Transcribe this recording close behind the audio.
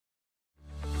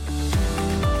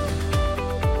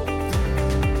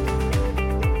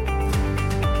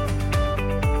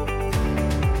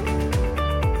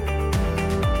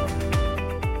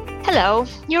Hello,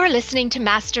 you're listening to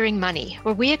Mastering Money,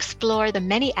 where we explore the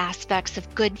many aspects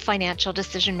of good financial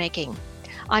decision-making.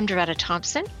 I'm Doretta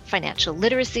Thompson, financial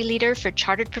literacy leader for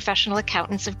Chartered Professional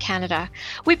Accountants of Canada.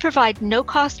 We provide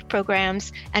no-cost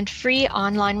programs and free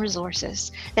online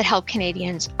resources that help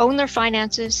Canadians own their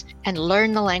finances and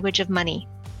learn the language of money.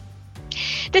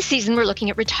 This season, we're looking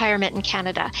at retirement in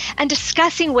Canada and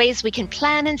discussing ways we can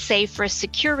plan and save for a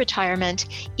secure retirement,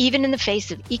 even in the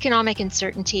face of economic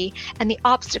uncertainty and the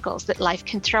obstacles that life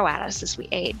can throw at us as we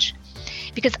age.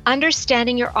 Because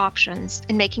understanding your options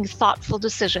and making thoughtful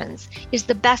decisions is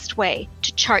the best way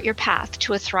to chart your path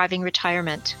to a thriving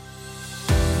retirement.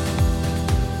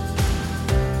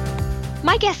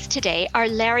 My guests today are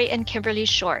Larry and Kimberly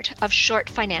Short of Short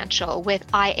Financial with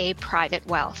IA Private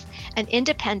Wealth, an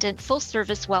independent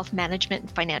full-service wealth management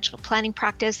and financial planning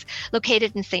practice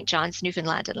located in St. John's,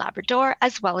 Newfoundland and Labrador,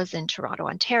 as well as in Toronto,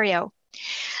 Ontario.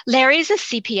 Larry is a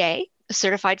CPA, a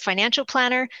certified financial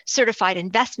planner, certified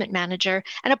investment manager,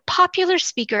 and a popular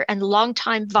speaker and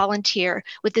longtime volunteer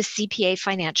with the CPA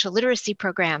Financial Literacy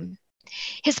Program.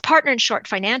 His partner in Short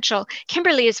Financial,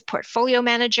 Kimberly, is a portfolio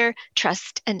manager,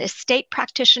 trust and estate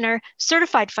practitioner,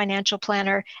 certified financial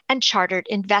planner, and chartered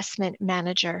investment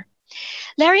manager.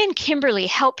 Larry and Kimberly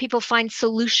help people find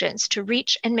solutions to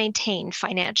reach and maintain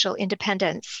financial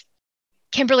independence.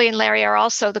 Kimberly and Larry are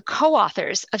also the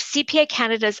co-authors of CPA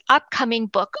Canada's upcoming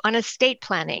book on estate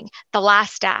planning, The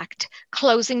Last Act,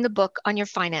 Closing the Book on Your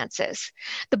Finances.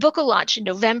 The book will launch in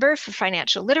November for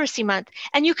Financial Literacy Month,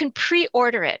 and you can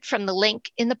pre-order it from the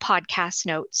link in the podcast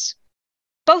notes.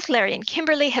 Both Larry and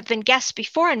Kimberly have been guests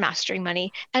before on Mastering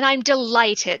Money, and I'm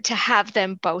delighted to have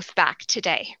them both back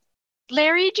today.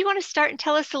 Larry, do you want to start and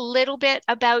tell us a little bit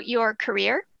about your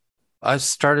career? I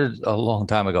started a long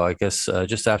time ago, I guess,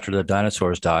 just after the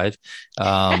dinosaurs died.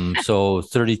 So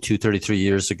 33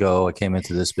 years ago, I came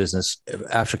into this business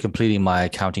after completing my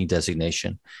accounting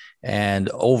designation. And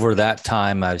over that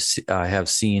time, I have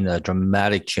seen a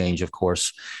dramatic change, of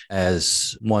course,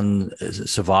 as one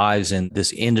survives in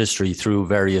this industry through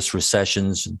various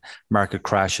recessions and market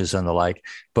crashes and the like,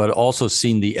 but also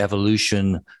seen the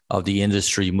evolution of the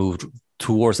industry move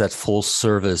towards that full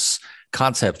service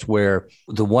concept, where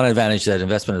the one advantage that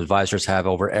investment advisors have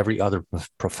over every other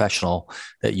professional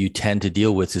that you tend to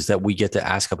deal with is that we get to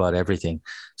ask about everything.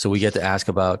 So we get to ask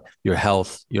about your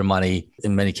health, your money,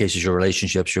 in many cases, your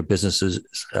relationships, your businesses,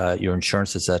 your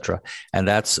insurance, etc. And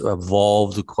that's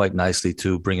evolved quite nicely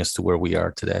to bring us to where we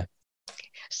are today.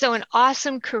 So an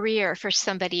awesome career for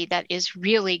somebody that is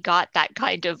really got that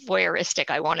kind of voyeuristic,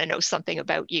 I want to know something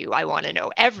about you. I want to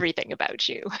know everything about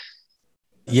you.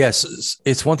 Yes,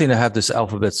 it's one thing to have this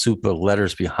alphabet soup of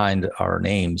letters behind our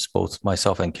names. Both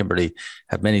myself and Kimberly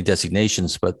have many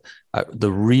designations, but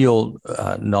the real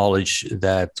knowledge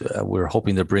that we're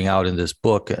hoping to bring out in this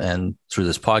book and through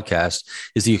this podcast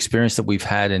is the experience that we've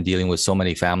had in dealing with so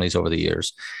many families over the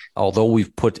years. Although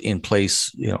we've put in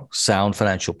place, sound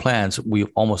financial plans, we've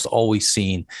almost always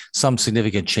seen some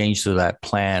significant change to that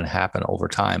plan happen over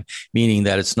time, meaning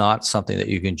that it's not something that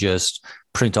you can just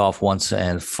print off once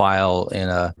and file in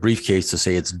a briefcase to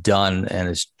say it's done and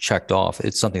it's checked off.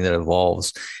 It's something that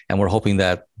evolves. And we're hoping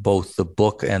that both the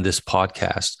book and this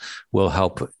podcast will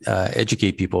help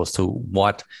educate people as to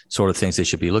what sort of things they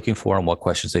should be looking for and what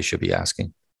questions they should be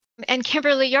asking. And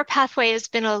Kimberly, your pathway has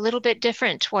been a little bit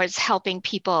different towards helping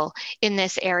people in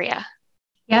this area.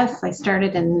 Yes, I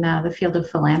started in the field of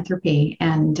philanthropy,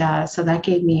 and so that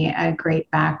gave me a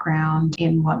great background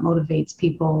in what motivates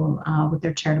people with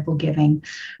their charitable giving,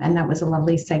 and that was a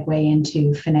lovely segue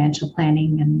into financial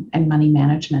planning and money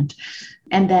management.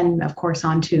 And then, of course,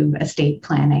 onto estate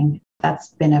planning. That's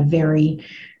been a very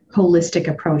holistic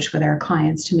approach with our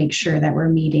clients to make sure that we're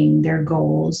meeting their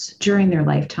goals during their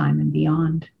lifetime and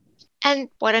beyond. And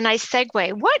what a nice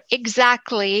segue. What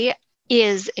exactly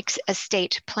is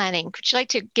estate planning? Would you like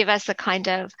to give us a kind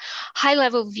of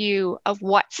high-level view of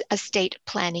what estate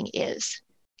planning is?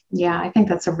 Yeah, I think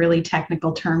that's a really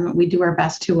technical term. We do our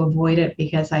best to avoid it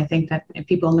because I think that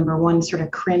people, number one, sort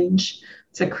of cringe.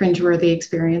 It's a cringeworthy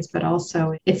experience, but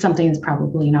also it's something that's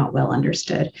probably not well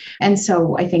understood. And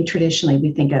so I think traditionally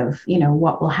we think of,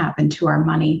 what will happen to our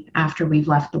money after we've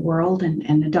left the world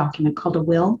and a document called a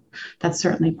will. That's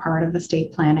certainly part of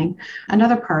estate planning.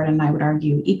 Another part, and I would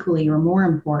argue equally or more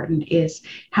important, is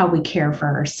how we care for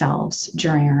ourselves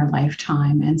during our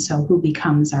lifetime. And so who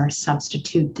becomes our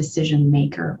substitute decision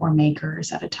maker or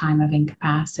makers at a time of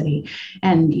incapacity.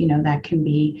 And, that can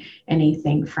be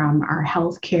anything from our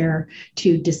health care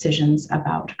to decisions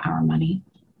about our money.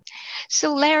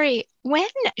 So, Larry, when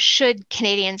should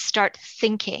Canadians start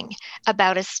thinking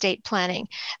about estate planning?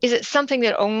 Is it something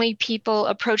that only people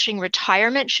approaching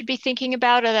retirement should be thinking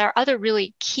about? Are there other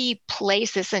really key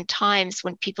places and times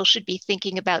when people should be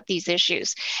thinking about these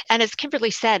issues? And as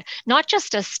Kimberly said, not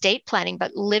just estate planning,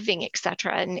 but living, et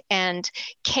cetera, and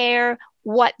care,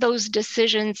 what those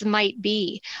decisions might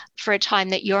be for a time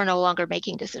that you're no longer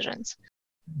making decisions.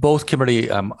 Both Kimberly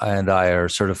and I are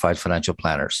certified financial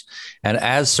planners. And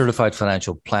as certified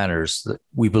financial planners,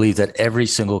 we believe that every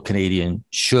single Canadian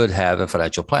should have a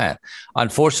financial plan.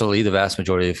 Unfortunately, the vast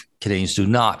majority of Canadians do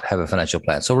not have a financial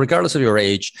plan. So regardless of your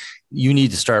age, you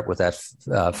need to start with that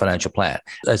financial plan.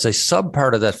 As a sub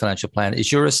part of that financial plan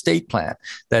is your estate plan.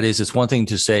 That is, it's one thing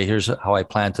to say, here's how I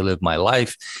plan to live my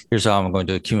life. Here's how I'm going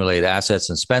to accumulate assets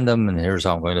and spend them. And here's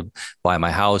how I'm going to buy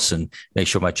my house and make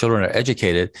sure my children are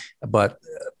educated. But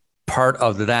part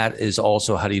of that is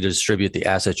also how do you distribute the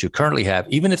assets you currently have,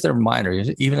 even if they're minor,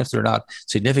 even if they're not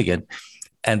significant.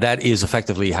 And that is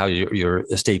effectively how your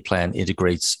estate plan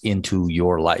integrates into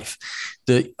your life.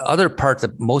 The other part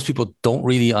that most people don't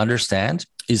really understand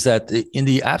is that in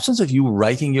the absence of you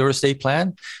writing your estate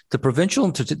plan, the provincial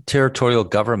and territorial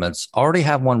governments already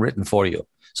have one written for you.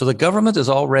 So the government has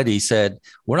already said,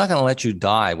 we're not going to let you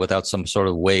die without some sort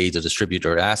of way to distribute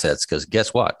your assets, because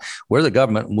guess what? We're the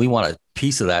government and we want a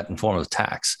piece of that in form of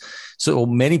tax. So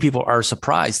many people are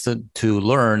surprised to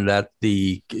learn that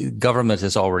the government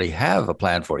has already have a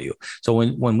plan for you. So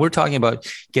when we're talking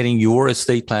about getting your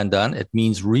estate plan done, it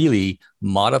means really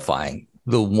modifying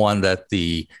the one that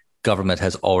the government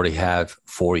has already have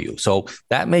for you. So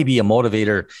that may be a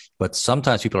motivator, but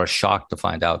sometimes people are shocked to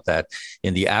find out that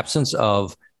in the absence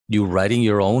of you writing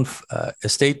your own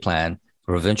estate plan,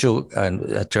 provincial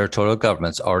and territorial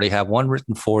governments already have one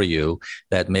written for you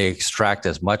that may extract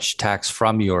as much tax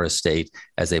from your estate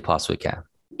as they possibly can.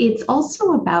 It's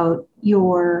also about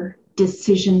your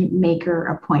decision maker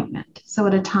appointment. So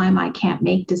at a time I can't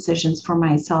make decisions for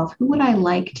myself, who would I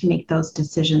like to make those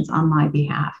decisions on my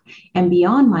behalf? And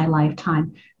beyond my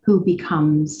lifetime, who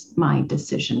becomes my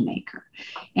decision maker?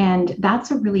 And that's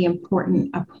a really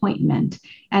important appointment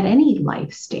at any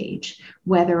life stage.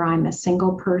 Whether I'm a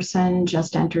single person,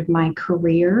 just entered my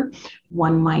career,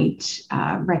 one might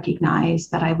recognize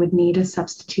that I would need a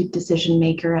substitute decision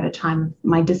maker at a time of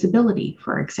my disability,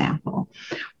 for example.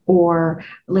 Or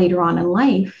later on in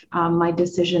life, my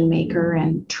decision maker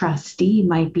and trustee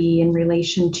might be in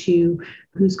relation to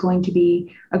who's going to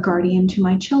be a guardian to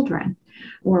my children.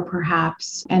 Or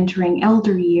perhaps entering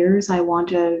elder years, I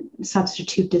want a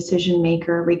substitute decision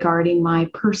maker regarding my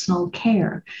personal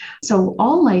care. So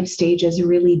all life stages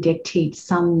really dictate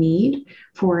some need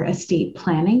for estate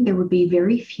planning. There would be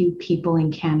very few people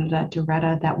in Canada,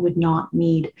 Doretta, that would not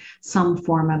need some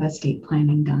form of estate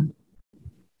planning done.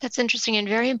 That's interesting and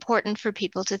very important for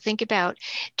people to think about.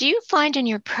 Do you find in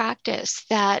your practice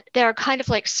that there are kind of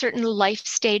like certain life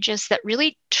stages that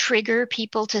really trigger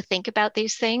people to think about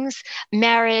these things?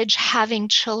 Marriage, having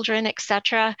children,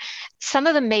 etc. Some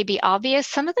of them may be obvious,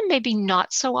 some of them may be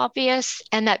not so obvious,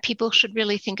 and that people should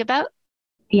really think about.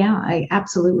 Yeah,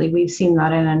 absolutely. We've seen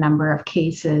that in a number of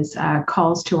cases,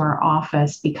 calls to our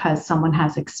office because someone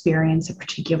has experienced a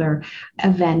particular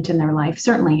event in their life.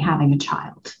 Certainly having a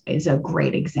child is a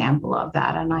great example of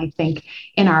that. And I think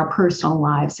in our personal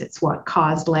lives, it's what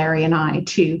caused Larry and I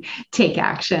to take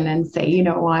action and say, you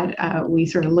know what, we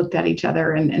sort of looked at each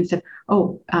other and said,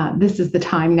 this is the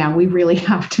time now. We really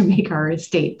have to make our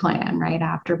estate plan right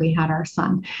after we had our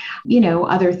son. You know,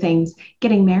 other things,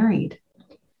 getting married,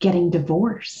 getting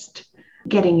divorced,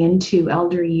 getting into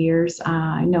elder years.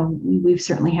 I know we've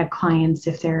certainly had clients,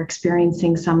 if they're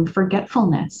experiencing some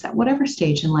forgetfulness at whatever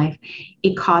stage in life,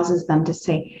 it causes them to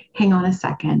say, hang on a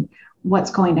second,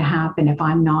 what's going to happen if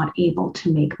I'm not able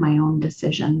to make my own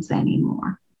decisions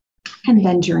anymore? And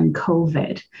then during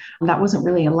COVID, that wasn't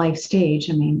really a life stage.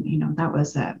 I mean, you know, that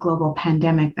was a global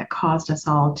pandemic that caused us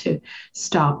all to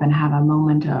stop and have a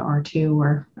moment or two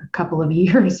or a couple of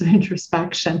years of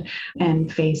introspection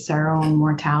and face our own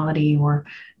mortality or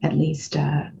at least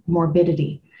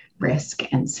morbidity risk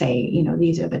and say, you know,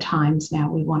 these are the times now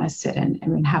we want to sit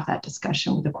and have that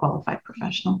discussion with a qualified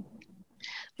professional.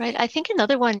 Right. I think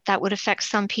another one that would affect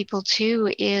some people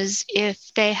too is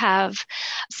if they have,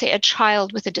 say, a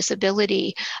child with a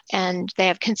disability and they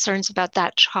have concerns about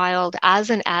that child as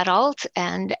an adult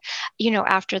and, you know,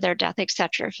 after their death, et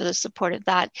cetera, for the support of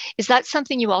that. Is that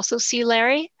something you also see,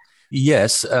 Larry?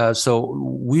 Yes. So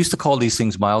we used to call these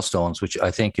things milestones, which I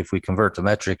think if we convert to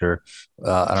metric are,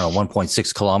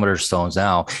 1.6 kilometer stones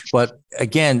now. But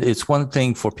again, it's one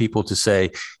thing for people to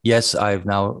say, yes, I've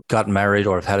now gotten married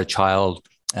or I've had a child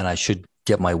and I should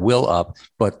get my will up.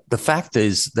 But the fact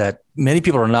is that many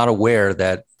people are not aware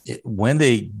that when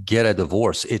they get a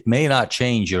divorce, it may not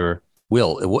change your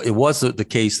will. It was the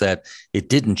case that it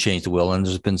didn't change the will, and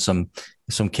there's been some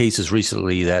cases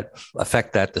recently that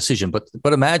affect that decision.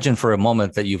 But imagine for a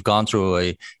moment that you've gone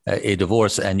through a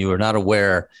divorce and you are not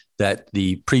aware that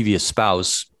the previous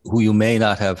spouse, who you may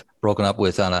not have broken up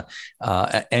with on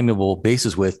a amiable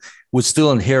basis with, would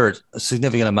still inherit a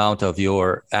significant amount of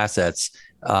your assets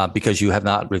because you have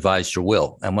not revised your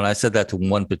will. And when I said that to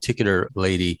one particular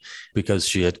lady, because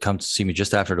she had come to see me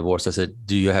just after divorce, I said,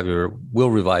 "Do you have your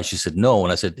will revised?" She said, "No."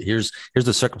 And I said, here's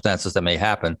the circumstances that may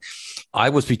happen. I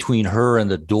was between her and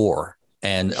the door,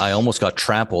 and I almost got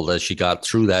trampled as she got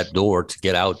through that door to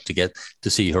get out to get to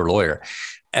see her lawyer.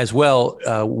 As well,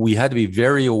 we had to be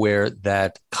very aware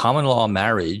that common law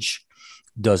marriage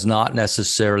does not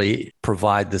necessarily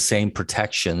provide the same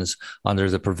protections under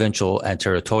the provincial and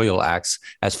territorial acts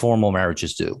as formal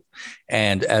marriages do.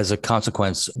 And as a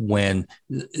consequence, when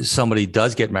somebody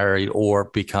does get married or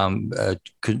become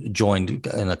joined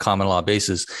in a common law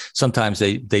basis, sometimes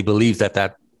they believe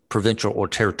that provincial or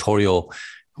territorial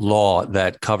law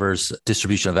that covers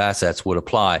distribution of assets would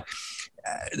apply.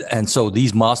 And so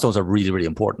these milestones are really, really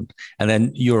important. And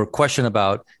then your question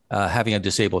about having a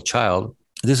disabled child,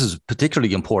 this is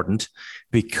particularly important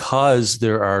because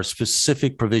there are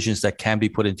specific provisions that can be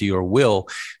put into your will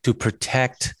to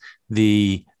protect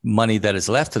the money that is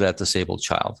left to that disabled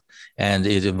child. And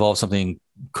it involves something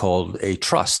called a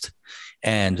trust.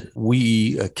 And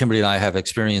we, Kimberly and I, have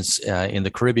experience in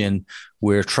the Caribbean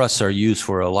where trusts are used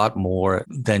for a lot more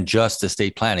than just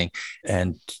estate planning.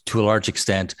 And to a large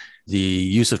extent, the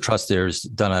use of trust there is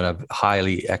done at a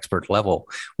highly expert level.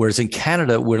 Whereas in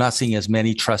Canada, we're not seeing as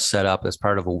many trusts set up as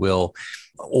part of a will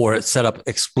or set up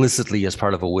explicitly as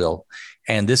part of a will.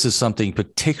 And this is something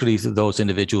particularly to those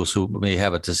individuals who may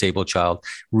have a disabled child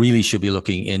really should be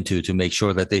looking into to make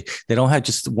sure that they don't have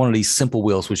just one of these simple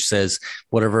wills which says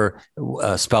whatever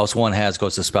spouse one has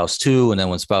goes to spouse two. And then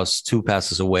when spouse two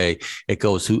passes away, it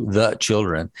goes to the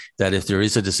children. That if there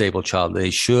is a disabled child,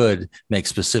 they should make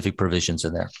specific provisions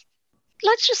in there.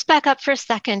 Let's just back up for a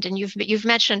second. And you've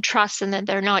mentioned trusts and that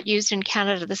they're not used in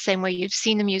Canada the same way you've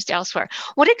seen them used elsewhere.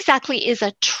 What exactly is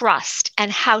a trust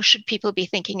and how should people be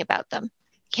thinking about them?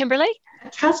 Kimberly?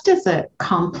 Trust is a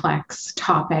complex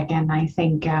topic, and I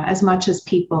think as much as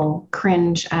people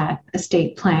cringe at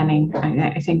estate planning,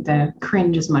 I think the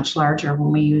cringe is much larger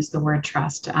when we use the word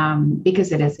trust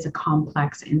because it is a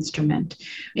complex instrument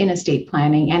in estate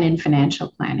planning and in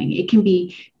financial planning. It can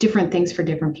be different things for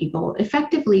different people.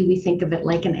 Effectively, we think of it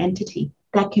like an entity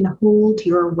that can hold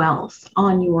your wealth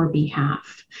on your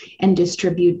behalf and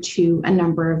distribute to a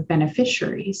number of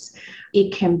beneficiaries.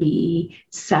 It can be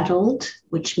settled,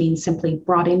 which means simply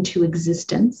brought into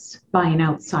existence by an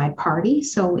outside party.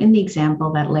 So in the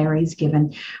example that Larry's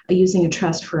given, using a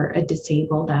trust for a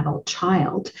disabled adult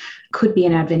child could be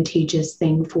an advantageous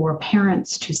thing for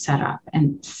parents to set up,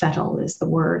 and settle is the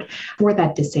word, for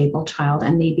that disabled child,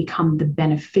 and they become the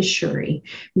beneficiary,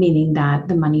 meaning that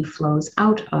the money flows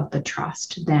out of the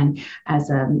trust then as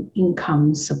an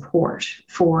income support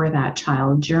for that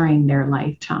child during their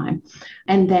lifetime,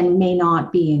 and then may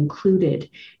not be included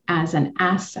as an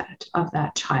asset of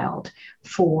that child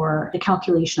for the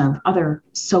calculation of other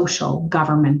social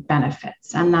government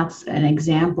benefits. And that's an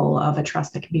example of a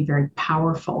trust that can be very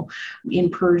powerful in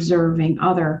preserving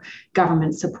other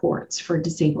government supports for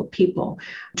disabled people.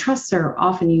 Trusts are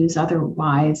often used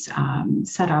otherwise,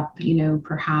 set up,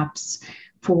 perhaps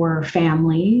for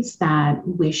families that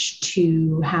wish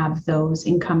to have those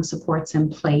income supports in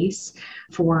place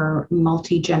for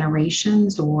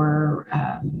multi-generations or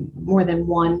more than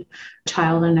one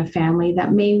child in a family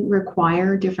that may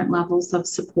require different levels of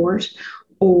support,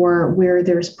 or where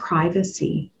there's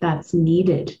privacy that's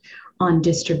needed on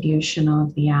distribution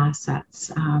of the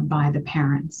assets by the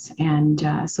parents.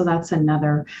 And so that's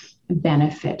another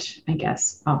benefit, I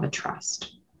guess, of a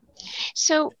trust.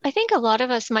 So I think a lot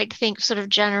of us might think sort of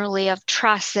generally of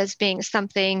trusts as being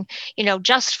something,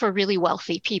 just for really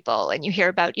wealthy people. And you hear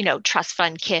about, trust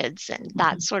fund kids and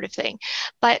that sort of thing.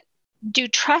 But do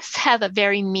trusts have a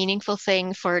very meaningful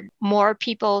thing for more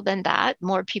people than that,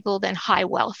 more people than high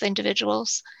wealth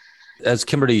individuals? As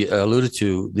Kimberly alluded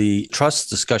to, the trust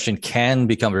discussion can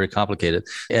become very complicated,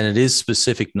 and it is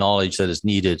specific knowledge that is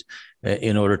needed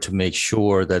in order to make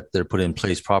sure that they're put in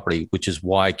place properly, which is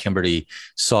why Kimberly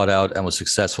sought out and was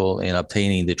successful in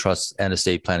obtaining the trust and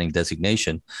estate planning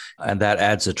designation. And that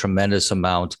adds a tremendous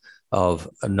amount of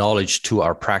knowledge to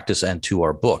our practice and to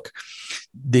our book.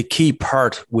 The key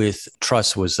part with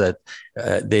trusts was that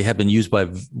they have been used by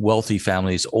wealthy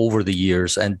families over the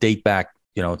years and date back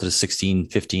to the 16,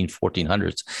 15,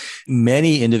 1400s.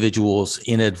 Many individuals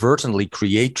inadvertently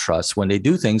create trusts when they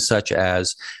do things such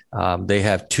as they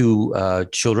have two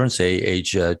children, say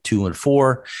age 2 and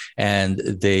 4, and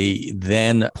they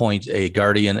then appoint a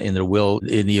guardian in their will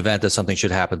in the event that something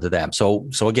should happen to them. So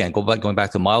again, going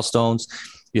back to milestones,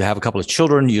 you have a couple of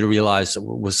children, you realize,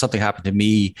 was something happened to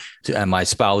me and my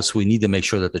spouse, we need to make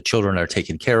sure that the children are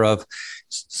taken care of.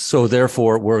 So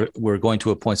therefore, we're going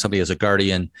to appoint somebody as a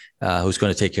guardian who's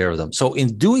going to take care of them. So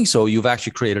in doing so, you've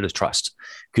actually created a trust,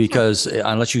 because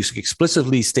unless you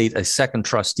explicitly state a second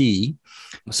trustee,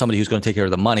 somebody who's going to take care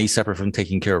of the money separate from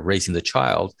taking care of raising the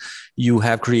child, you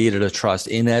have created a trust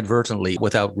inadvertently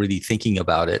without really thinking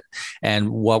about it. And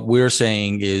what we're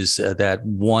saying is that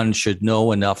one should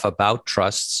know enough about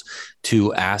trusts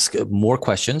to ask more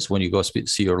questions when you go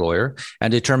see your lawyer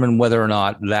and determine whether or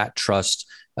not that trust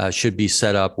should be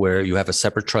set up where you have a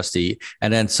separate trustee.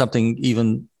 And then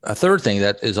a third thing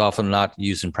that is often not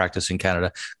used in practice in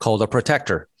Canada, called a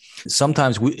protector.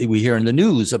 Sometimes we hear in the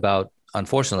news about,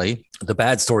 unfortunately, the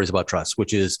bad stories about trusts,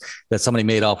 which is that somebody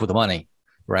made off with the money,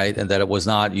 right? And that it was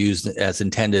not used as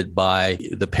intended by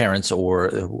the parents or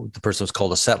the person who's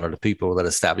called a settler, the people that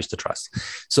established the trust.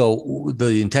 So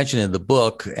the intention in the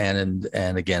book and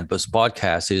again, this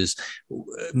podcast is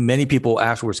many people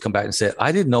afterwards come back and say,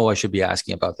 I didn't know I should be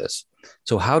asking about this.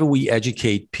 So how do we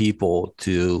educate people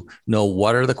to know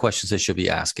what are the questions they should be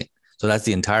asking? So that's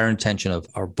the entire intention of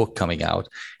our book coming out.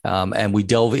 And we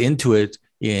delve into it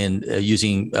in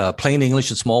using plain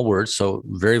English and small words, so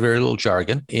very, very little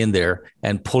jargon in there,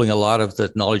 and pulling a lot of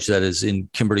the knowledge that is in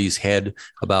Kimberly's head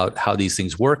about how these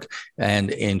things work,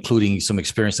 and including some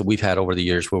experience that we've had over the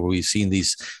years where we've seen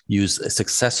these used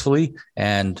successfully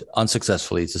and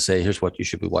unsuccessfully to say, here's what you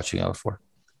should be watching out for.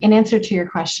 In answer to your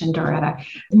question, Doretta,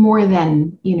 more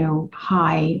than,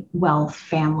 high wealth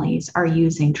families are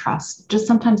using trusts. Just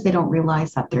sometimes they don't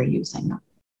realize that they're using them.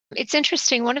 It's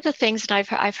interesting. One of the things that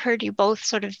I've heard you both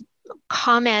sort of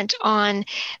comment on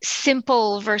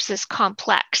simple versus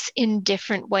complex in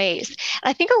different ways.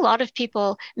 I think a lot of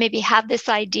people maybe have this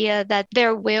idea that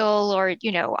their will, or,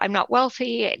 I'm not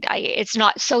wealthy, it's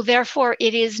not, so therefore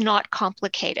it is not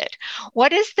complicated.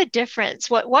 What is the difference?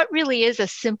 What really is a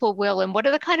simple will, and what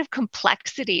are the kind of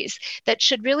complexities that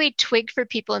should really twig for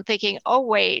people in thinking, oh,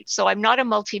 wait, so I'm not a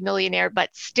multimillionaire, but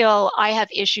still I have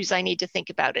issues I need to think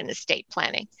about in estate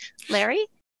planning. Larry?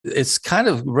 It's kind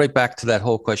of right back to that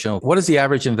whole question of what is the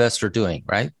average investor doing,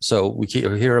 right? So we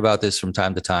hear about this from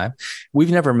time to time.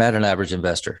 We've never met an average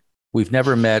investor. We've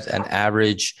never met an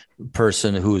average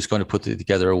person who is going to put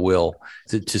together a will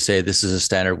to say this is a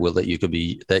standard will that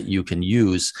you can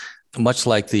use. Much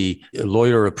like the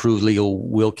lawyer-approved legal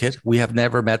will kit, we have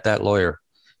never met that lawyer.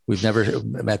 We've never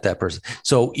met that person.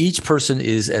 So each person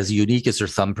is as unique as their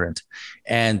thumbprint.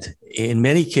 And in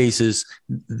many cases,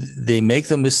 they make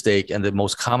the mistake, and the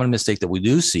most common mistake that we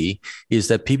do see is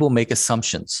that people make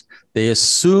assumptions. They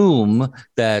assume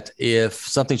that if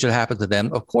something should happen to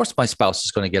them, of course, my spouse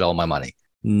is going to get all my money.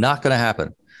 Not going to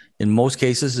happen. In most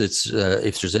cases, it's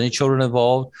if there's any children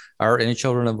involved,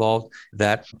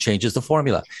 that changes the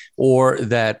formula. Or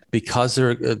that because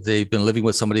they've been living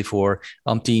with somebody for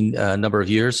umpteen number of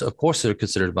years, of course they're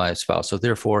considered my spouse. So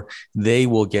therefore, they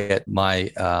will get my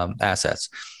assets.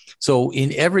 So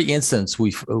in every instance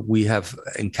we have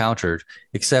encountered,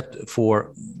 except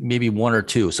for maybe one or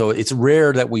two. So it's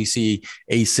rare that we see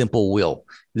a simple will.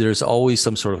 There's always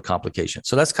some sort of complication.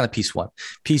 So that's kind of piece one.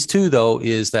 Piece two, though,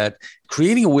 is that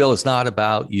creating a will is not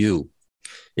about you.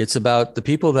 It's about the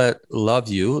people that love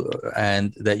you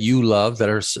and that you love that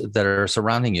are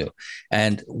surrounding you.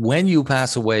 And when you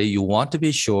pass away, you want to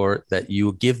be sure that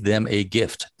you give them a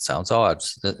gift. Sounds odd,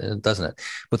 doesn't it?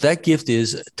 But that gift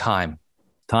is time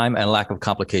and lack of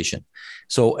complication.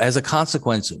 So as a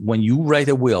consequence, when you write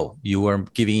a will, you are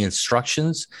giving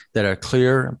instructions that are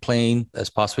clear and plain as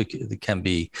possibly can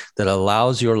be, that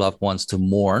allows your loved ones to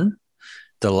mourn,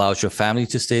 that allows your family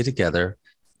to stay together,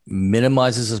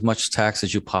 minimizes as much tax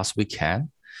as you possibly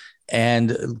can,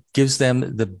 and gives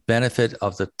them the benefit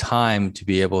of the time to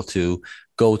be able to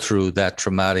go through that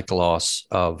traumatic loss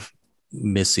of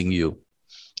missing you.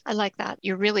 I like that.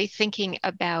 You're really thinking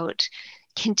about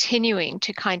continuing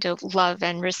to kind of love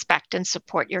and respect and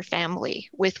support your family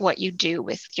with what you do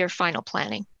with your final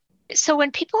planning. So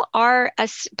when people are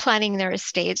planning their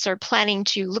estates or planning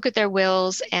to look at their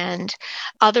wills and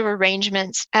other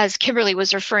arrangements, as Kimberly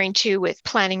was referring to with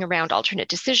planning around alternate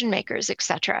decision makers, et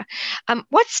cetera,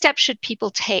 what steps should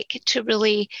people take to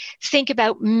really think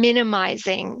about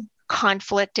minimizing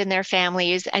conflict in their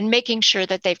families and making sure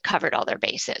that they've covered all their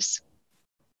bases?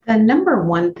 The number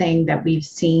one thing that we've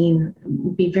seen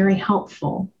be very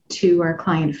helpful to our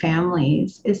client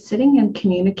families is sitting and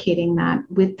communicating that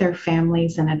with their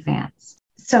families in advance.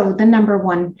 So the number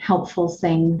one helpful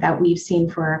thing that we've seen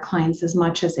for our clients, as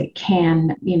much as it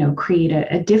can, create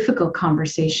a difficult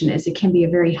conversation, is it can be a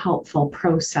very helpful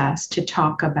process to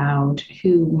talk about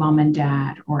who mom and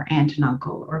dad or aunt and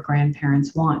uncle or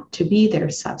grandparents want to be their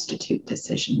substitute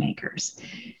decision makers.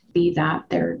 Be that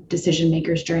their decision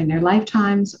makers during their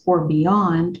lifetimes or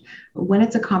beyond. When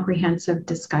it's a comprehensive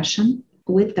discussion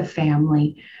with the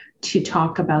family, to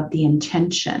talk about the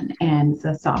intention and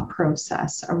the thought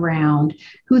process around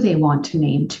who they want to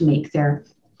name to make their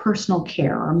personal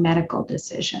care or medical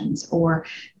decisions, or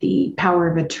the power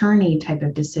of attorney type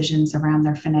of decisions around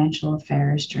their financial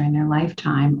affairs during their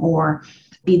lifetime, or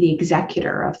be the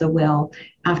executor of the will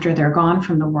after they're gone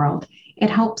from the world. It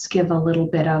helps give a little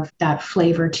bit of that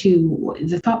flavor to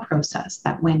the thought process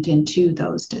that went into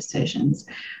those decisions.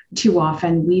 Too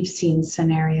often we've seen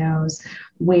scenarios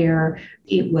where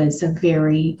it was a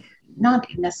very, not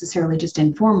necessarily just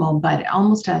informal, but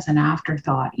almost as an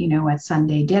afterthought, at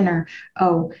Sunday dinner,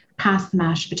 oh, pass the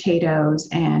mashed potatoes,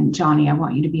 and Johnny, I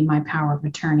want you to be my power of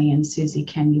attorney, and Susie,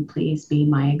 can you please be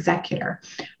my executor?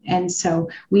 And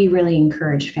so we really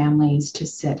encourage families to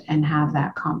sit and have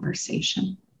that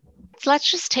conversation.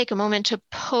 Let's just take a moment to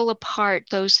pull apart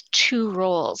those two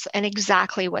roles and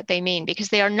exactly what they mean, because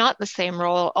they are not the same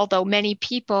role, although many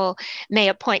people may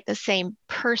appoint the same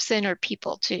person or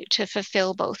people to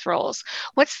fulfill both roles.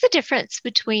 What's the difference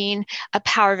between a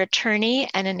power of attorney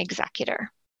and an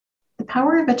executor? The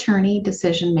power of attorney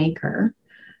decision maker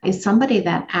is somebody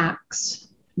that acts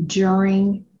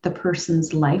during the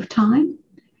person's lifetime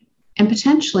and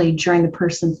potentially during the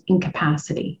person's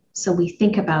incapacity. So we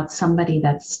think about somebody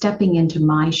that's stepping into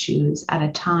my shoes at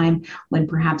a time when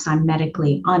perhaps I'm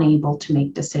medically unable to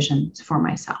make decisions for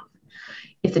myself.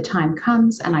 If the time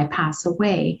comes and I pass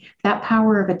away, that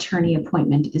power of attorney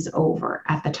appointment is over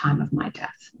at the time of my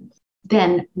death.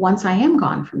 Then once I am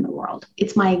gone from the world,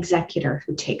 it's my executor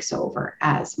who takes over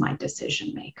as my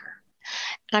decision maker.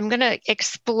 I'm going to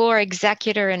explore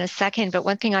executor in a second, but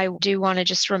one thing I do want to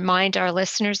just remind our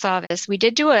listeners of is we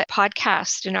did do a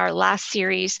podcast in our last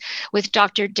series with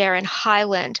Dr. Darren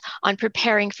Hyland on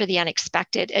preparing for the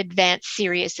unexpected, advanced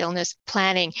serious illness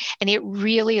planning. And it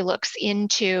really looks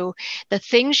into the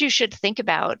things you should think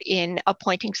about in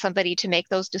appointing somebody to make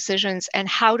those decisions and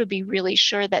how to be really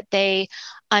sure that they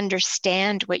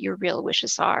understand what your real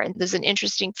wishes are. And there's an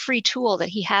interesting free tool that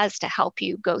he has to help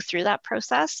you go through that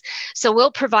process. So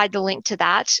we'll provide the link to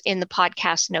that in the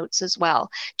podcast notes as well,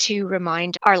 to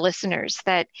remind our listeners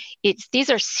that these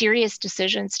are serious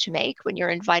decisions to make when you're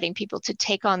inviting people to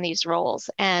take on these roles,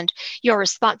 and your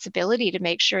responsibility to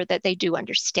make sure that they do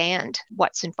understand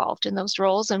what's involved in those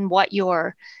roles and what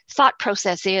your thought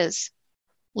process is.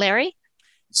 Larry?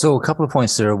 So a couple of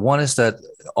points there. One is that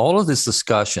all of these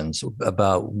discussions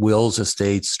about wills,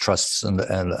 estates, trusts, and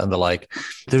the like,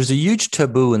 there's a huge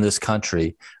taboo in this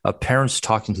country of parents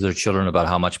talking to their children about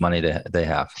how much money they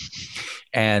have.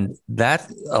 And that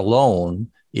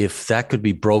alone, if that could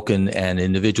be broken and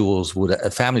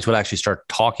families would actually start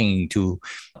talking to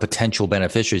potential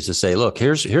beneficiaries to say, look,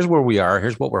 here's where we are.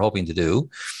 Here's what we're hoping to do.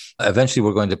 Eventually,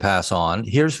 we're going to pass on.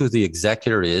 Here's who the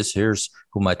executor is. Here's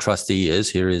who my trustee is.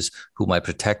 Here is who my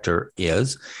protector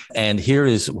is. And here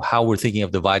is how we're thinking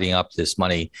of dividing up this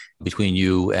money between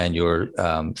you and your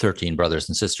 13 brothers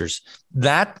and sisters.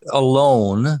 That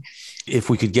alone,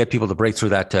 if we could get people to break through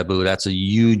that taboo, that's a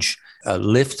huge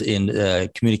lift in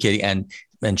communicating and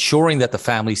ensuring that the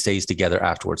family stays together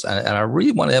afterwards. And I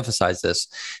really want to emphasize this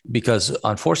because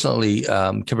unfortunately,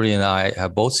 Kimberly and I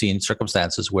have both seen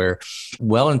circumstances where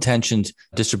well-intentioned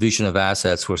distribution of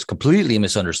assets was completely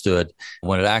misunderstood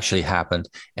when it actually happened.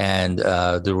 And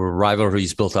there were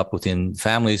rivalries built up within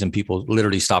families and people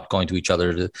literally stopped going to each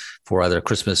other for either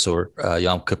Christmas or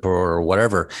Yom Kippur or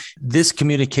whatever. This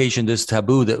communication, this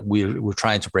taboo that we're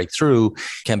trying to break through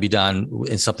can be done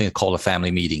in something called a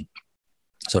family meeting.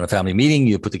 So in a family meeting,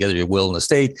 you put together your will and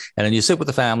estate, and then you sit with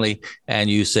the family and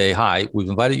you say, hi, we've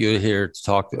invited you here to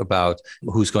talk about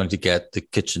who's going to get the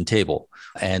kitchen table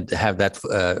and have that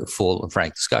full and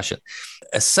frank discussion.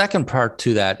 A second part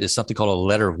to that is something called a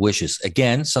letter of wishes.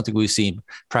 Again, something we've seen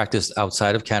practiced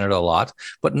outside of Canada a lot,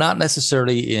 but not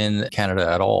necessarily in Canada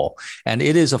at all. And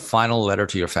it is a final letter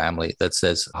to your family that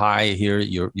says, hi, here,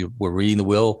 we're reading the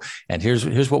will, and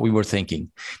here's what we were thinking.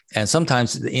 And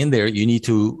sometimes in there, you need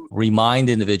to remind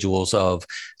individuals of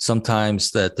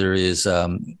sometimes that there is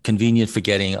convenient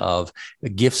forgetting of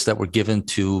gifts that were given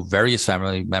to various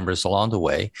family members along the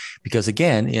way. Because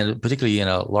again, particularly in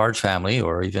a large family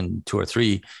or even 2 or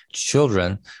 3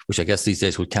 children, which I guess these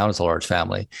days would count as a large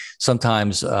family,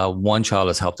 sometimes one child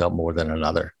is helped out more than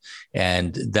another.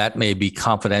 And that may be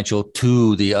confidential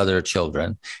to the other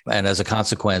children. And as a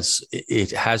consequence,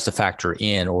 it has to factor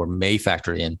in or may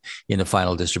factor in the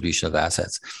final distribution of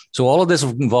assets. So all of this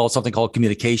involves something called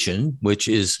communication, which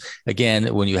is,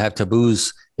 again, when you have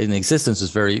taboos in existence,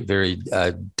 is very, very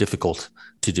difficult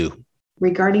to do.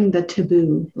 Regarding the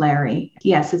taboo, Larry,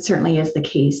 yes, it certainly is the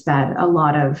case that a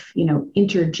lot of,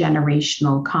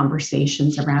 intergenerational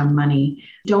conversations around money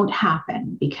don't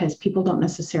happen because people don't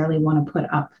necessarily want to put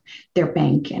up their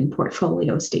bank and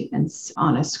portfolio statements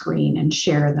on a screen and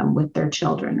share them with their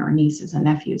children or nieces and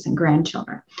nephews and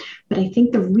grandchildren. But I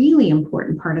think the really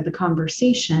important part of the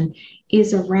conversation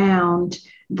is around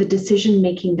the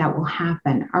decision-making that will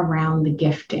happen around the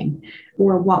gifting,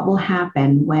 or what will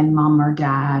happen when mom or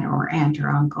dad or aunt or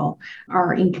uncle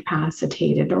are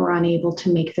incapacitated or unable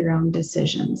to make their own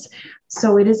decisions.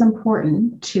 So it is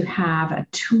important to have a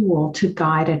tool to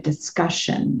guide a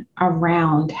discussion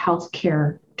around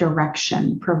healthcare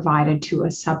direction provided to a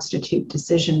substitute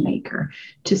decision maker,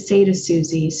 to say to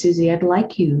Susie, I'd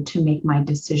like you to make my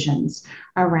decisions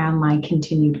around my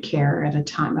continued care at a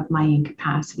time of my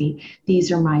incapacity.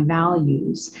 These are my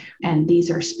values, and these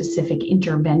are specific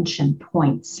intervention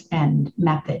points and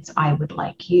methods I would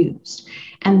like used.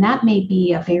 And that may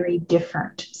be a very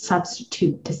different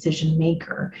substitute decision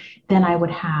maker than I would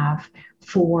have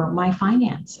for my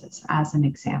finances, as an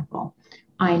example.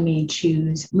 I may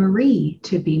choose Marie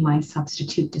to be my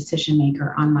substitute decision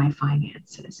maker on my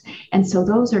finances. And so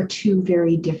those are 2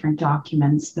 very different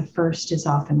documents. The first is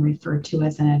often referred to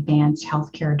as an advanced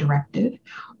healthcare directive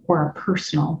or a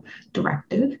personal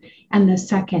directive. And the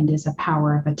second is a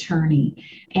power of attorney.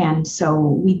 And so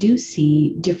we do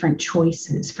see different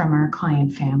choices from our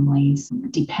client families,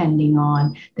 depending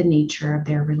on the nature of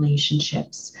their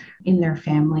relationships in their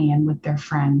family and with their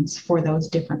friends for those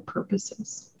different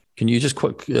purposes. Can you just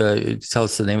quick tell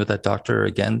us the name of that doctor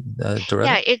again,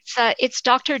 Doretta? Yeah, it's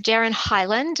Dr. Darren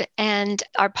Hyland, and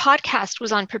our podcast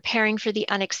was on preparing for the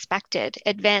unexpected,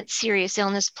 advanced serious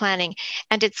illness planning,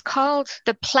 and it's called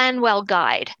the PlanWell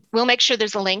Guide. We'll make sure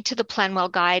there's a link to the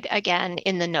PlanWell Guide again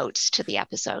in the notes to the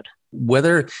episode.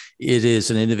 Whether it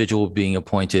is an individual being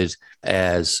appointed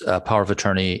as a power of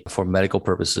attorney for medical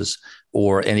purposes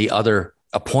or any other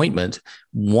appointment,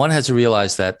 one has to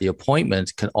realize that the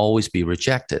appointment can always be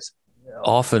rejected.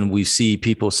 Often we see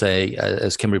people say,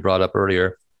 as Kimberly brought up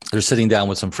earlier, they're sitting down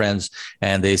with some friends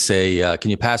and they say,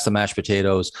 can you pass the mashed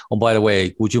potatoes? Oh, by the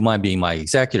way, would you mind being my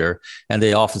executor? And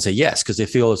they often say yes, because they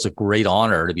feel it's a great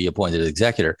honor to be appointed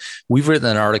executor. We've written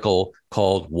an article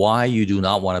called Why You Do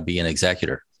Not Want to Be an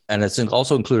Executor. And it's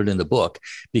also included in the book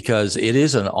because it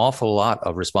is an awful lot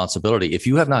of responsibility. If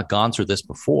you have not gone through this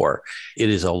before, it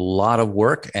is a lot of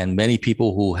work. And many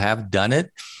people who have done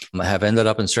it have ended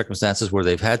up in circumstances where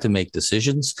they've had to make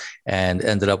decisions and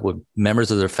ended up with members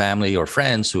of their family or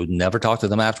friends who never talk to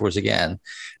them afterwards again.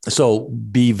 So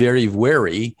be very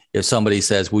wary if somebody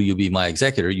says, will you be my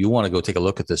executor? You want to go take a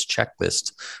look at this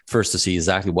checklist first to see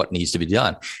exactly what needs to be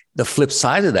done. The flip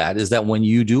side of that is that when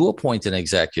you do appoint an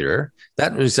executor,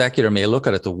 that executor may look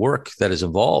at the work that is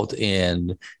involved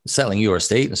in selling your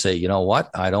estate and say, you know what,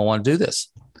 I don't want to do this.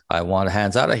 I want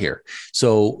hands out of here.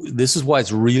 So this is why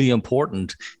it's really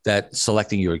important that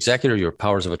selecting your executor, your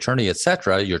powers of attorney, et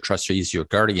cetera, your trustees, your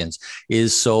guardians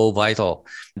is so vital.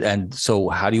 And so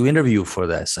how do you interview for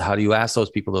this? How do you ask those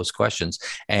people those questions?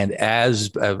 And as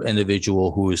an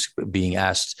individual who is being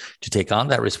asked to take on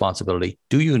that responsibility,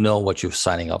 do you know what you're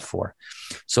signing up for?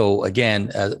 So again,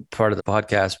 as part of the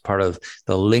podcast, part of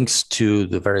the links to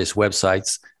the various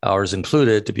websites, ours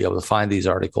included, to be able to find these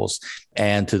articles,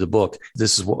 and to the book,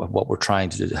 this is what we're trying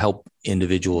to do to help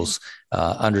individuals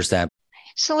understand.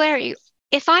 So Larry,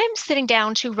 if I'm sitting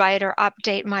down to write or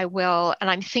update my will and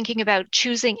I'm thinking about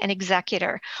choosing an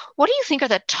executor, what do you think are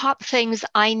the top things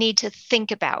I need to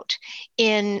think about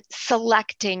in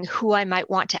selecting who I might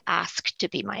want to ask to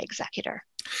be my executor?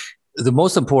 The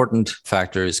most important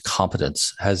factor is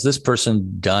competence. Has this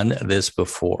person done this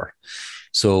before?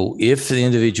 So if the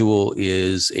individual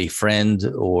is a friend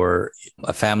or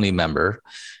a family member,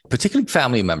 particularly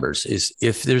family members, is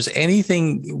if there's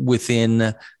anything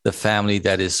within the family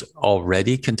that is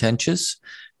already contentious,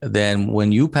 then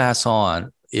when you pass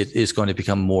on, it is going to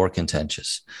become more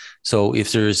contentious. So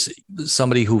if there's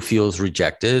somebody who feels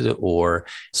rejected or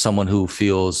someone who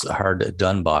feels hard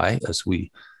done by, as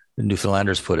we the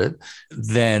Newfoundlanders put it,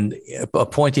 then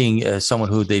appointing someone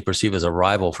who they perceive as a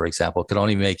rival, for example, can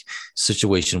only make the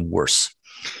situation worse.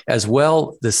 As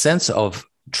well, the sense of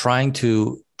trying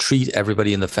to treat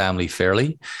everybody in the family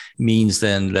fairly means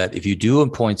then that if you do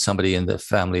appoint somebody in the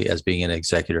family as being an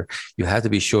executor, you have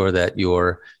to be sure that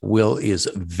your will is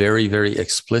very, very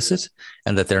explicit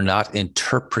and that they're not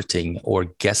interpreting or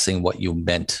guessing what you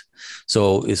meant.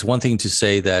 So it's one thing to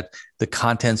say that the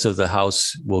contents of the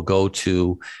house will go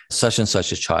to such and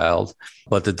such a child,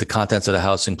 but that the contents of the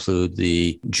house include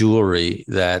the jewelry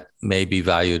that may be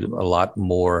valued a lot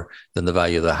more than the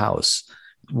value of the house.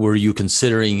 Were you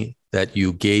considering that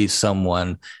you gave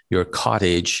someone your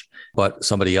cottage, but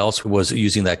somebody else was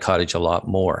using that cottage a lot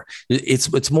more?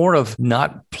 It's more of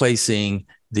not placing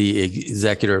the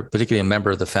executor, particularly a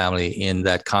member of the family, in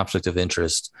that conflict of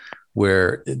interest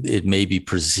where it may be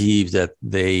perceived that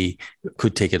they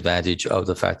could take advantage of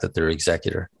the fact that they're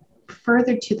executor.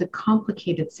 Further to the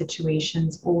complicated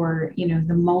situations or,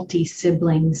 the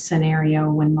multi-sibling scenario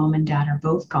when mom and dad are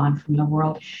both gone from the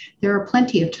world, there are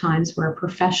plenty of times where a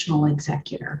professional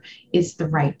executor is the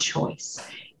right choice.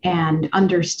 And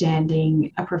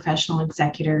understanding a professional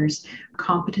executor's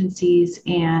competencies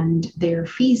and their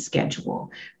fee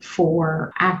schedule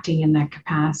for acting in that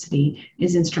capacity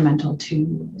is instrumental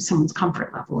to someone's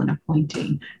comfort level in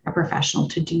appointing a professional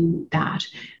to do that.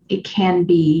 It can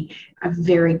be a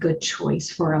very good choice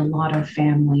for a lot of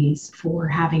families for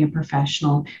having a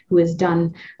professional who has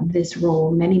done this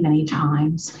role many, many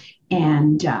times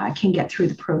and can get through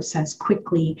the process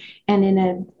quickly and in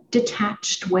a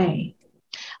detached way.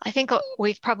 I think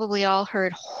we've probably all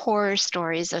heard horror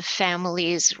stories of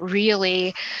families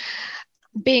really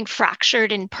being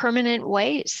fractured in permanent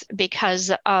ways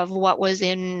because of what was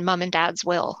in mom and dad's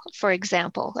will, for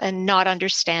example, and not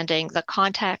understanding the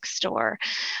context or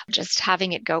just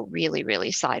having it go really,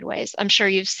 really sideways. I'm sure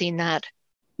you've seen that.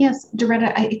 Yes,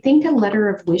 Doretta, I think a letter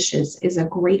of wishes is a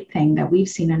great thing that we've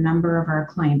seen a number of our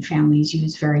client families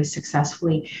use very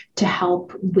successfully to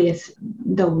help with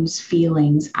those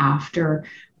feelings after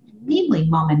mainly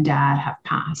mom and dad have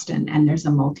passed and there's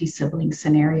a multi-sibling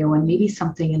scenario and maybe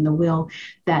something in the will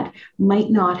that might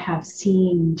not have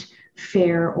seemed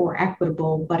fair or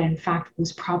equitable, but in fact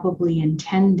was probably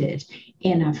intended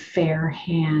in a fair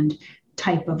hand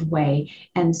type of way.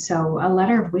 And so a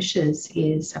letter of wishes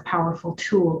is a powerful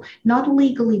tool, not a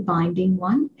legally binding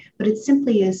one, but it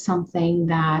simply is something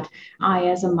that I,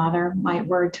 as a mother, might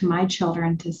word to my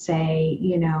children to say,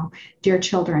 dear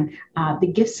children,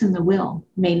 the gifts in the will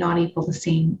may not equal the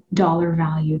same dollar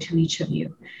value to each of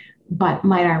you. But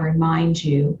might I remind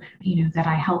you, that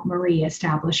I helped Marie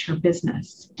establish her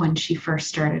business when she first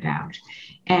started out.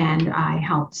 And I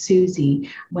helped Susie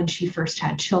when she first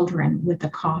had children with the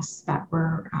costs that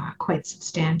were quite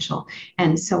substantial.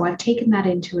 And so I've taken that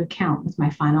into account with my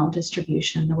final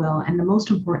distribution of the will. And the most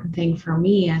important thing for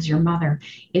me as your mother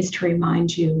is to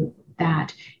remind you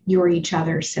that you're each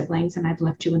other's siblings and I've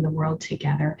left you in the world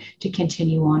together to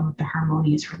continue on with the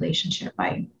harmonious relationship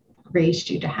I raised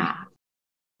you to have.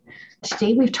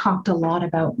 Today, we've talked a lot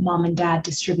about mom and dad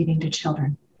distributing to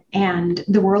children. And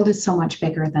the world is so much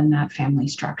bigger than that family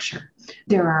structure.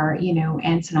 There are,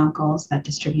 aunts and uncles that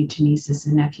distribute to nieces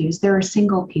and nephews. There are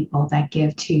single people that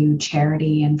give to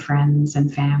charity and friends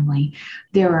and family.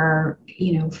 There are,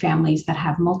 families that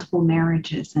have multiple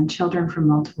marriages and children from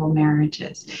multiple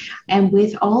marriages. And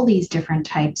with all these different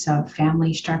types of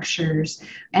family structures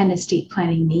and estate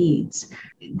planning needs,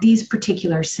 these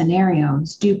particular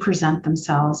scenarios do present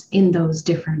themselves in those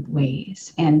different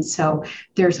ways. And so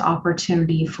there's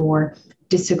opportunity for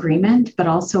disagreement, but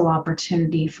also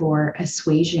opportunity for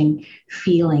assuaging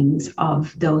feelings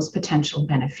of those potential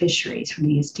beneficiaries from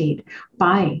the estate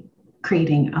by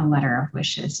creating a letter of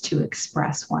wishes to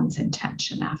express one's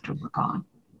intention after we're gone.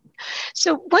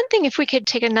 So one thing, if we could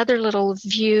take another little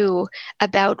view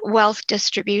about wealth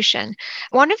distribution,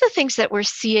 one of the things that we're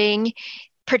seeing,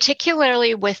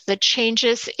 particularly with the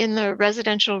changes in the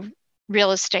residential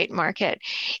real estate market,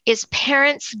 is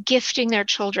parents gifting their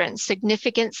children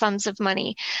significant sums of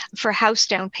money for house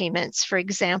down payments, for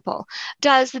example.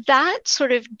 Does that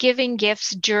sort of giving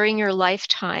gifts during your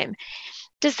lifetime,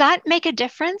 does that make a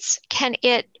difference? Can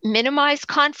it minimize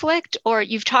conflict? Or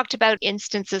you've talked about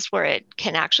instances where it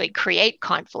can actually create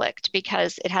conflict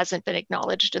because it hasn't been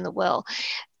acknowledged in the will.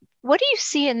 What do you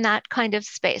see in that kind of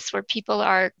space where people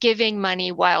are giving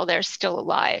money while they're still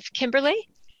alive? Kimberly?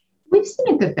 We've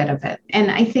seen a good bit of it.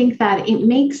 And I think that it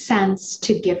makes sense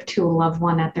to give to a loved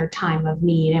one at their time of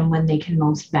need and when they can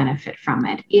most benefit from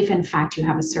it, if in fact you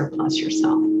have a surplus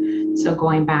yourself. So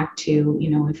going back to,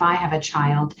 if I have a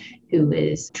child who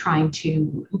is trying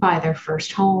to buy their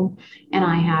first home and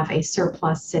I have a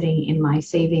surplus sitting in my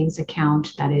savings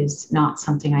account that is not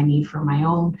something I need for my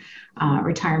own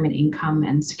retirement income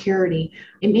and security,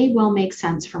 it may well make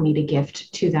sense for me to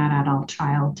gift to that adult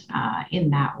child in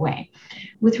that way.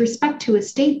 With respect to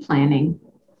estate planning,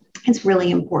 it's really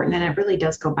important, and it really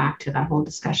does go back to that whole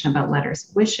discussion about letters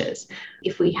of wishes.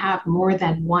 If we have more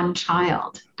than one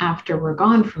child after we're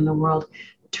gone from the world,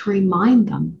 to remind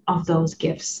them of those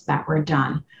gifts that were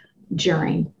done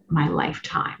during my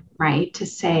lifetime, right? To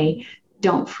say,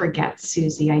 don't forget,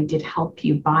 Susie, I did help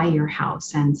you buy your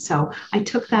house. And so I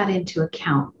took that into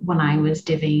account when I was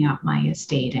divvying up my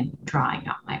estate and drawing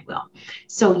up my will.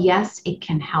 So yes, it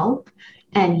can help.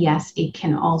 And yes, it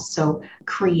can also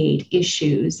create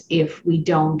issues if we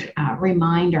don't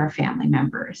remind our family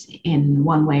members in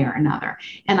one way or another.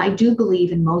 And I do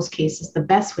believe in most cases, the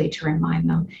best way to remind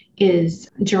them is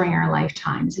during our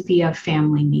lifetimes via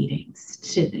family meetings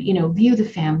to, view the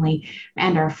family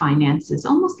and our finances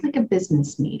almost like a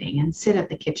business meeting and sit at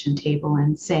the kitchen table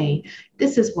and say,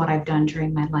 this is what I've done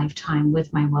during my lifetime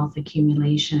with my wealth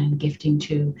accumulation and gifting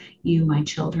to you, my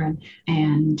children.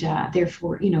 And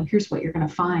therefore, here's what you're going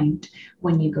to find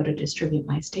when you go to distribute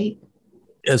my estate.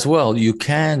 As well, you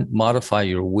can modify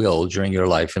your will during your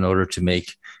life in order to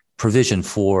make provision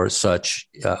for such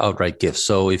outright gifts.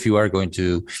 So if you are going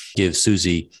to give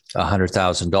Susie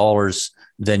 $100,000,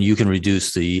 then you can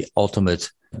reduce the ultimate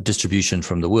distribution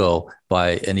from the will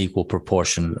by an equal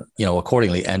proportion,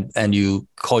 accordingly. And you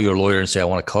call your lawyer and say, I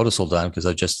want a codicil done because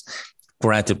I've just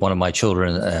granted one of my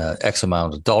children X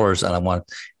amount of dollars and I want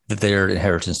their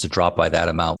inheritance to drop by that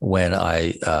amount when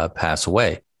I pass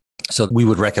away. So we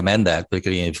would recommend that,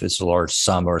 particularly if it's a large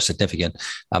sum or a significant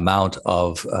amount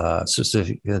of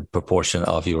significant proportion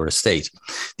of your estate.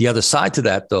 The other side to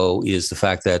that, though, is the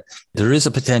fact that there is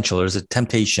a potential, there's a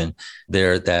temptation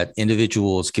there that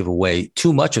individuals give away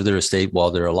too much of their estate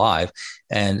while they're alive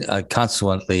and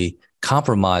consequently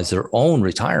compromise their own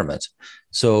retirement.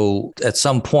 So at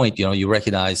some point, you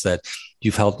recognize that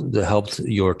you've helped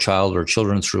your child or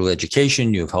children through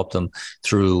education. You've helped them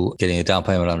through getting a down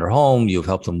payment on their home. You've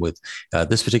helped them with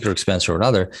this particular expense or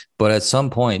another. But at some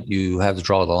point, you have to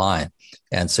draw the line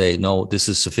and say, no, this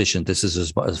is sufficient. This is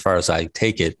as far as I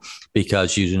take it,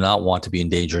 because you do not want to be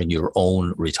endangering your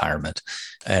own retirement.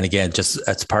 And again, just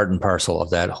that's part and parcel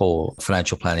of that whole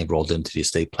financial planning rolled into the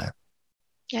estate plan.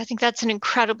 Yeah, I think that's an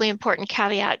incredibly important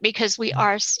caveat because we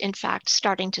are, in fact,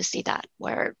 starting to see that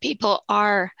where people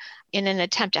are, in an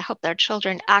attempt to help their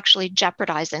children, actually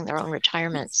jeopardizing their own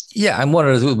retirements. Yeah, and one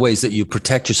of the ways that you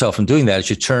protect yourself from doing that is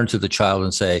you turn to the child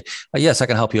and say, yes, I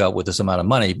can help you out with this amount of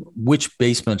money. Which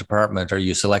basement apartment are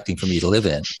you selecting for me to live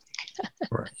in?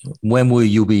 When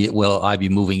will I be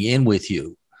moving in with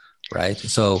you? Right.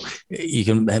 So you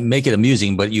can make it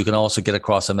amusing, but you can also get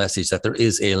across a message that there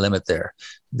is a limit there,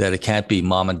 that it can't be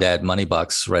mom and dad money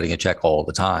bucks writing a check all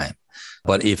the time.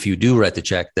 But if you do write the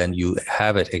check, then you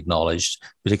have it acknowledged,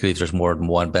 particularly if there's more than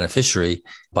one beneficiary,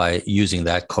 by using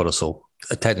that codicil,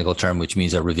 a technical term, which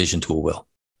means a revision to a will.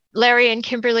 Larry and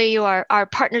Kimberly, you are our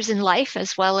partners in life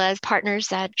as well as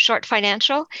partners at Short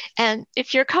Financial. And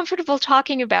if you're comfortable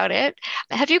talking about it,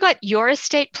 have you got your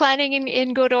estate planning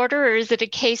in good order, or is it a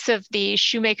case of the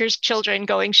shoemaker's children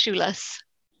going shoeless?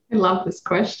 I love this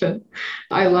question.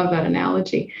 I love that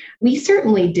analogy. We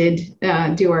certainly did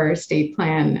do our estate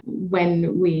plan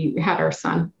when we had our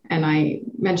son. And I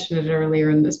mentioned it earlier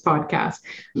in this podcast.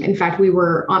 In fact, we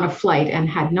were on a flight and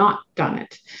had not done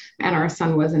it. And our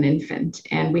son was an infant.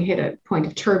 And we hit a point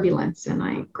of turbulence. And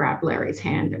I grabbed Larry's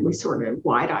hand and we sort of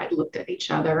wide-eyed looked at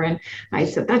each other. And I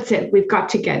said, that's it. We've got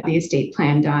to get the estate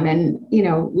plan done. And,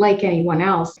 like anyone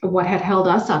else, what had held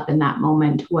us up in that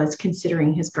moment was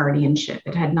considering his guardianship.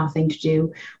 It had nothing to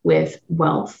do with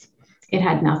wealth. It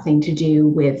had nothing to do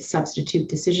with substitute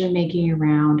decision-making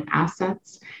around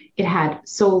assets. It had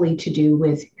solely to do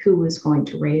with who was going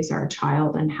to raise our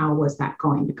child and how was that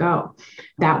going to go.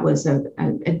 That was a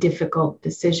difficult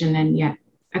decision and yet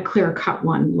a clear-cut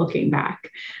one looking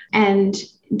back. And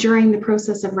during the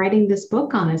process of writing this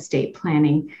book on estate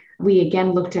planning, we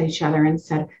again looked at each other and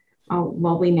said, oh,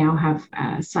 well, we now have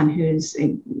a son who's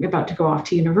about to go off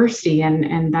to university,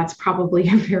 and that's probably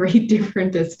a very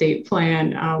different estate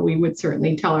plan. We would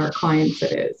certainly tell our clients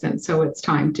it is. And so it's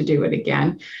time to do it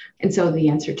again. And so the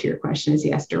answer to your question is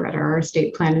yes, Doretta, our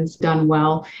estate plan is done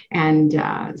well and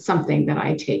something that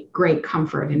I take great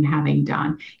comfort in having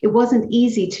done. It wasn't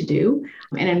easy to do.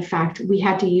 And in fact, we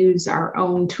had to use our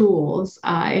own tools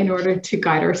in order to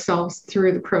guide ourselves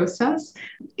through the process.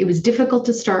 It was difficult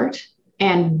to start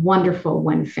and wonderful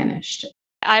when finished.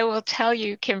 I will tell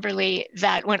you, Kimberly,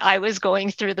 that when I was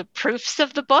going through the proofs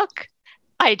of the book,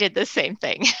 I did the same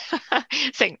thing,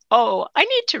 saying, oh, I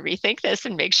need to rethink this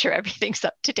and make sure everything's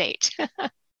up to date.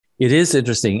 It is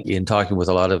interesting in talking with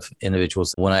a lot of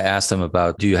individuals. When I ask them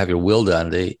about, do you have your will done?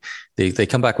 They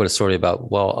come back with a story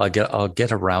about, well, I'll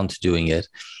get around to doing it.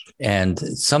 And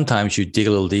sometimes you dig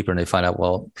a little deeper and they find out,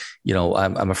 well,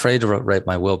 I'm afraid to write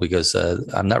my will because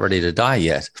I'm not ready to die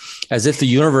yet. As if the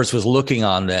universe was looking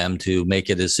on them to make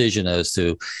a decision as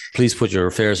to, please put your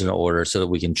affairs in order so that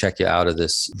we can check you out of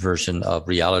this version of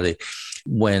reality.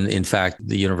 When in fact,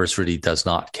 the universe really does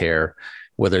not care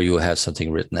whether you have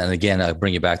something written. And again, I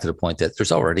bring you back to the point that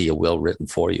there's already a will written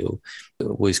for you. It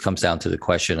always comes down to the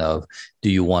question of, do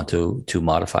you want to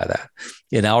modify that?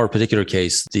 In our particular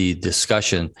case, the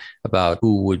discussion about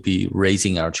who would be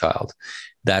raising our child,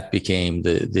 that became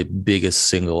the biggest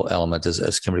single element,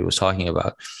 as Kimberly was talking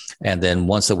about. And then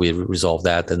once that we resolved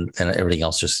that, then everything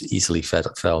else just easily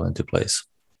fell into place.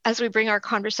 As we bring our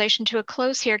conversation to a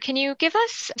close here, can you give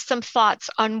us some thoughts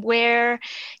on where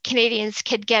Canadians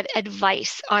could get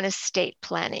advice on estate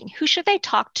planning? Who should they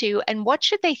talk to and what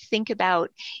should they think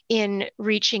about in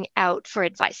reaching out for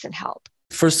advice and help?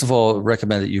 First of all,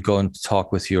 recommend that you go and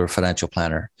talk with your financial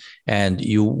planner. And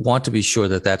you want to be sure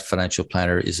that that financial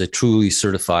planner is a truly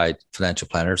certified financial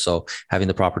planner. So having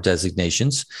the proper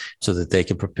designations so that they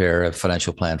can prepare a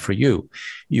financial plan for you.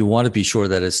 You want to be sure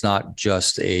that it's not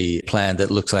just a plan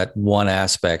that looks at one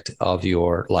aspect of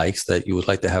your life, that you would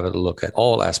like to have it look at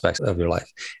all aspects of your life.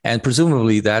 And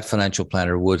presumably that financial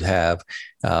planner would have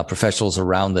professionals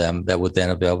around them that would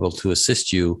then be able to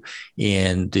assist you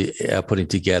in putting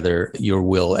together your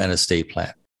will and estate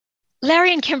plan.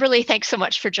 Larry and Kimberly, thanks so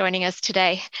much for joining us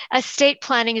today. Estate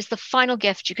planning is the final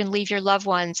gift you can leave your loved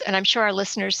ones, and I'm sure our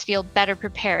listeners feel better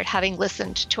prepared having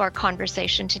listened to our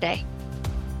conversation today.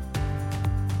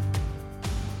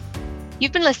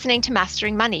 You've been listening to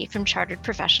Mastering Money from Chartered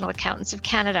Professional Accountants of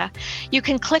Canada. You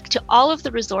can click to all of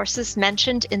the resources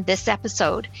mentioned in this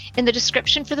episode in the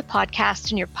description for the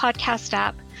podcast in your podcast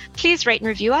app. Please rate and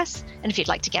review us. And if you'd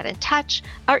like to get in touch,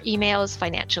 our email is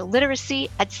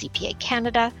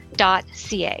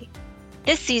financialliteracy@cpacanada.ca.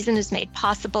 This season is made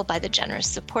possible by the generous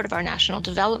support of our national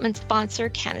development sponsor,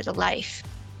 Canada Life.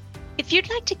 If you'd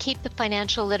like to keep the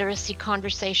financial literacy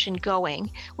conversation going,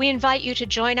 we invite you to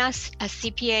join us as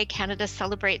CPA Canada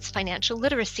celebrates Financial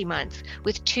Literacy Month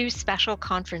with 2 special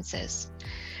conferences.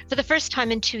 For the first time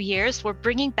in 2 years, we're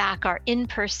bringing back our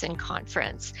in-person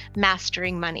conference,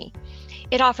 Mastering Money.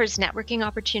 It offers networking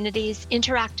opportunities,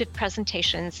 interactive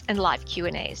presentations, and live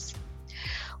Q&As.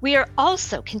 We are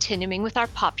also continuing with our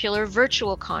popular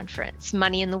virtual conference,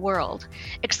 Money in the World,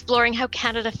 exploring how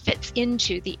Canada fits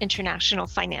into the international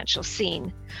financial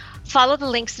scene. Follow the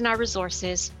links in our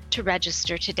resources to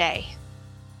register today.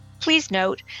 Please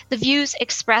note, the views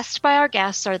expressed by our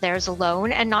guests are theirs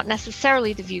alone and not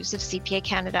necessarily the views of CPA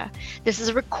Canada. This is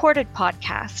a recorded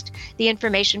podcast. The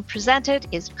information presented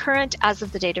is current as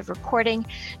of the date of recording.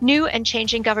 New and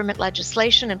changing government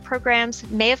legislation and programs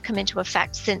may have come into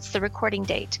effect since the recording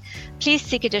date. Please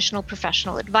seek additional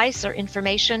professional advice or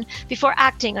information before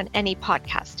acting on any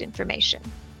podcast information.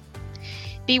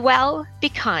 Be well, be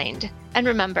kind, and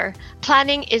remember,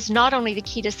 planning is not only the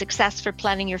key to success for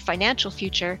planning your financial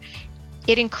future,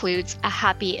 it includes a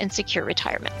happy and secure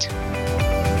retirement.